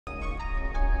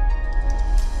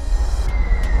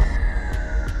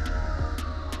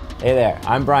Hey there,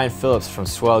 I'm Bryan Phillips from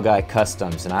Swell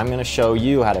Customs, and I'm going to show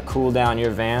you how to cool down your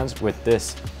Vans with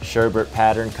this sherbet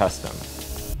pattern custom.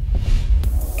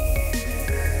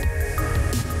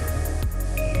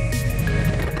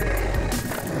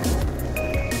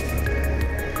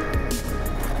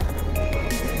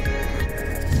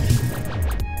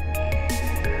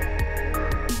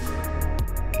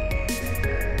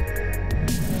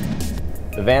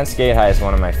 The Vans Sk8-Hi is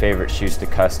one of my favorite shoes to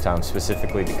custom,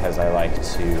 specifically because I like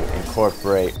to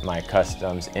incorporate my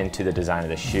customs into the design of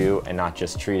the shoe and not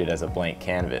just treat it as a blank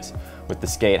canvas. With the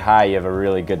Sk8-Hi, you have a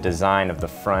really good design of the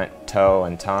front toe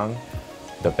and tongue,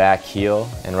 the back heel,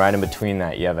 and right in between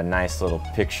that you have a nice little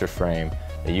picture frame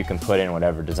that you can put in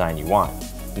whatever design you want.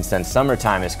 And since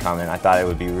summertime is coming, I thought it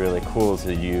would be really cool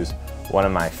to use one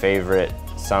of my favorite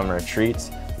summer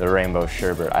treats, the rainbow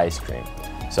sherbet ice cream.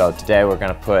 So today we're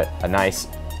going to put a nice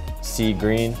sea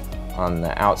green on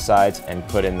the outsides and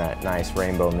put in that nice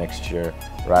rainbow mixture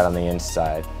right on the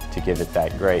inside to give it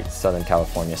that great Southern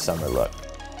California summer look.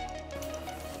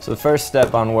 So the first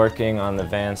step on working on the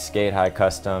Vans Sk8-Hi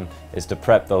Custom is to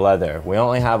prep the leather. We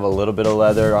only have a little bit of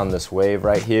leather on this wave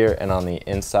right here and on the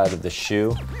inside of the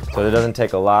shoe, so it doesn't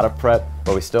take a lot of prep,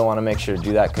 but we still want to make sure to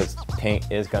do that because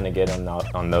paint is going to get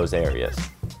on those areas.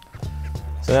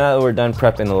 So now that we're done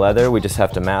prepping the leather, we just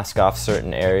have to mask off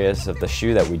certain areas of the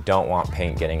shoe that we don't want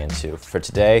paint getting into. For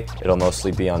today, it'll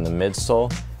mostly be on the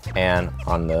midsole and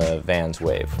on the Vans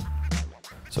wave.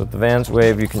 So with the Vans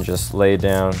wave, you can just lay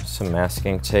down some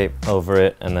masking tape over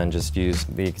it and then just use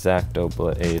the X-Acto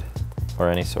blade or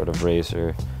any sort of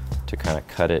razor to kind of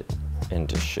cut it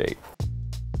into shape.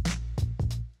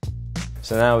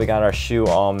 So now we got our shoe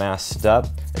all masked up.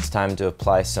 It's time to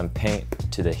apply some paint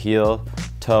to the heel,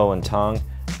 toe, and tongue,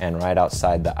 and right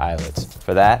outside the eyelets.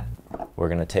 For that, we're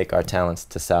gonna take our talents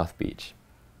to South Beach.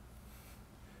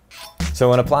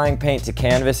 So when applying paint to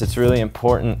canvas, it's really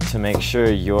important to make sure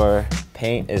your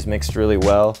paint is mixed really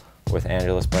well with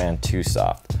Angelus brand Too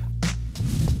Soft.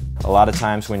 A lot of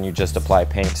times when you just apply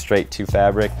paint straight to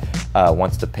fabric,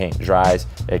 once the paint dries,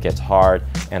 it gets hard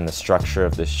and the structure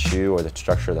of the shoe or the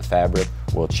structure of the fabric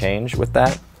will change with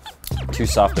that. Too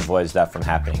Soft avoids that from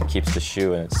happening. It keeps the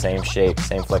shoe in its same shape,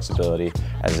 same flexibility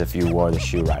as if you wore the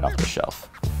shoe right off the shelf.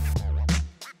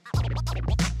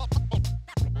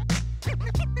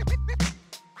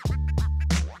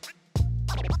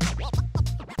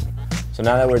 So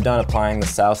now that we're done applying the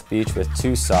South Beach with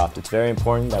Too Soft, it's very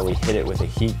important that we hit it with a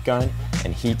heat gun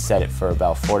and heat set it for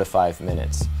about 4 to 5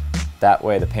 minutes. That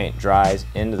way the paint dries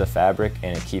into the fabric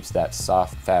and it keeps that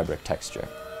soft fabric texture.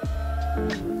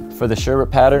 For the sherbet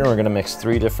pattern, we're going to mix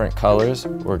 3 different colors.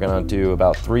 We're going to do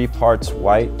about 3 parts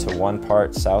white to 1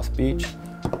 part South Beach.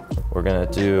 We're going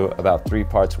to do about 3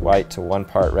 parts white to 1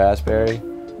 part raspberry.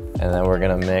 And then we're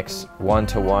going to mix 1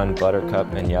 to 1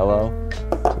 buttercup and yellow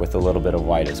with a little bit of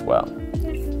white as well.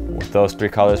 With those 3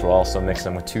 colors, we'll also mix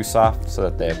them with Too Soft so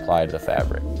that they apply to the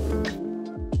fabric.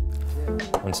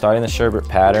 When starting the sherbet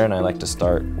pattern, I like to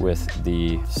start with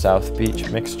the South Beach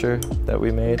mixture that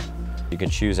we made. You can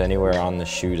choose anywhere on the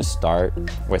shoe to start.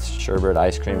 With sherbet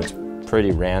ice cream, it's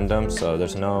pretty random, so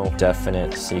there's no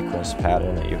definite sequence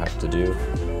pattern that you have to do.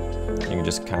 You can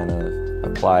just kind of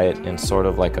apply it in sort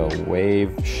of like a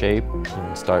wave shape. You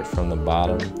can start from the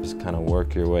bottom, just kind of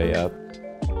work your way up.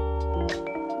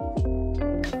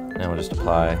 And we'll just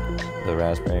apply the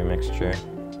raspberry mixture.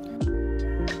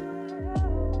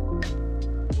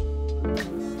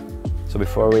 So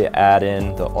before we add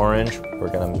in the orange, we're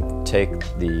going to take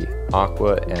the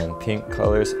aqua and pink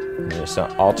colors and just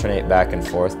alternate back and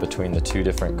forth between the 2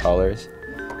 different colors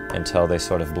until they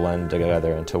sort of blend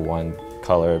together into one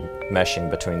color,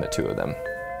 meshing between the 2 of them.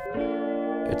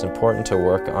 It's important to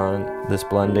work on this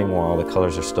blending while the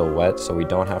colors are still wet, so we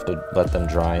don't have to let them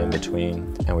dry in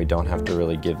between and we don't have to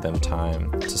really give them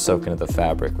time to soak into the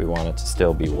fabric. We want it to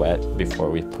still be wet before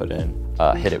we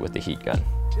hit it with the heat gun.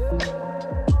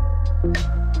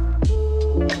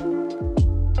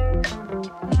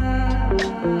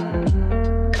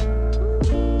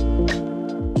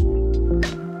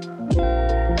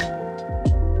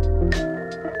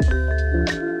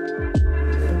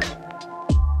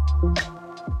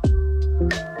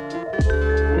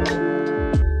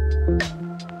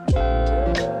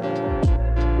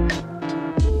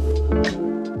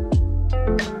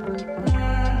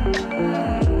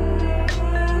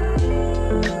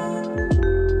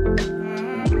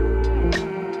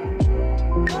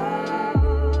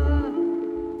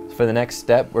 For the next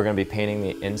step, we're going to be painting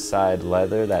the inside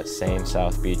leather that same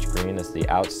South Beach green as the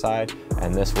outside,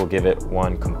 and this will give it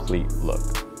one complete look.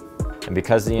 And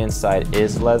because the inside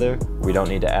is leather, we don't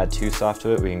need to add Too Soft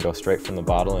to it. We can go straight from the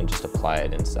bottle and just apply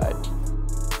it inside.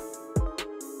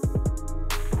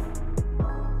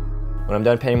 When I'm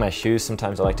done painting my shoes,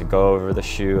 sometimes I like to go over the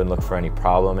shoe and look for any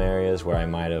problem areas where I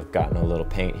might have gotten a little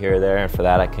paint here or there, and for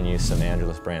that I can use some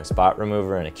Angelus brand spot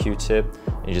remover and a Q-tip,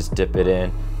 and you just dip it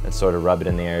in and sort of rub it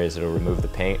in the areas that'll remove the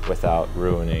paint without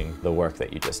ruining the work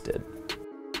that you just did.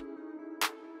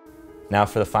 Now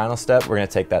for the final step, we're going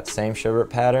to take that same sherbet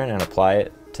pattern and apply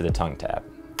it to the tongue tab.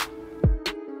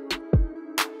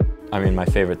 I mean, my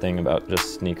favorite thing about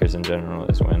just sneakers in general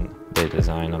is when they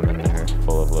design them and they're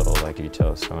full of little like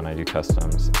details. So when I do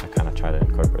customs, I kind of try to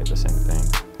incorporate the same thing.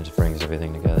 It just brings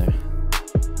everything together.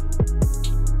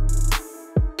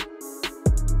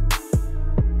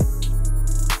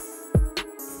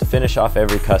 To finish off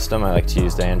every custom, I like to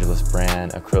use the Angelus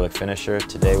brand acrylic finisher.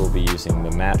 Today we'll be using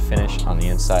the matte finish on the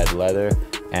inside leather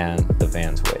and the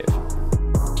Vans wave.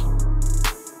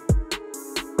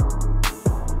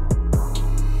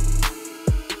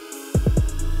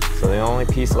 So the only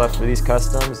piece left for these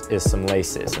customs is some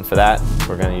laces, and for that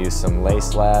we're going to use some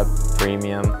Lace Lab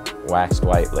premium waxed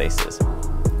white laces.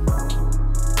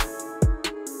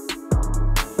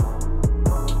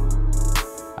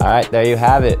 Alright, there you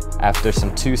have it. After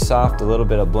some too soft, a little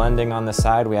bit of blending on the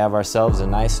side, we have ourselves a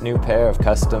nice new pair of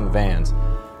custom Vans.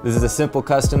 This is a simple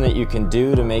custom that you can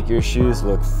do to make your shoes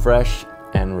look fresh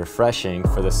and refreshing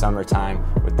for the summertime.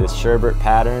 With this sherbet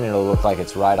pattern, it'll look like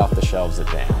it's right off the shelves at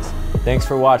Vans. Thanks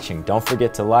for watching. Don't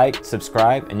forget to like,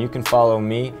 subscribe, and you can follow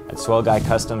me at Swell Guy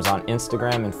Customs on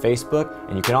Instagram and Facebook,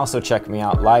 and you can also check me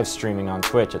out live streaming on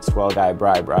Twitch at Swell Guy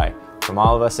Bri. From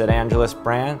all of us at Angelus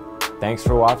Brand, thanks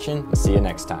for watching, and see you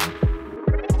next time.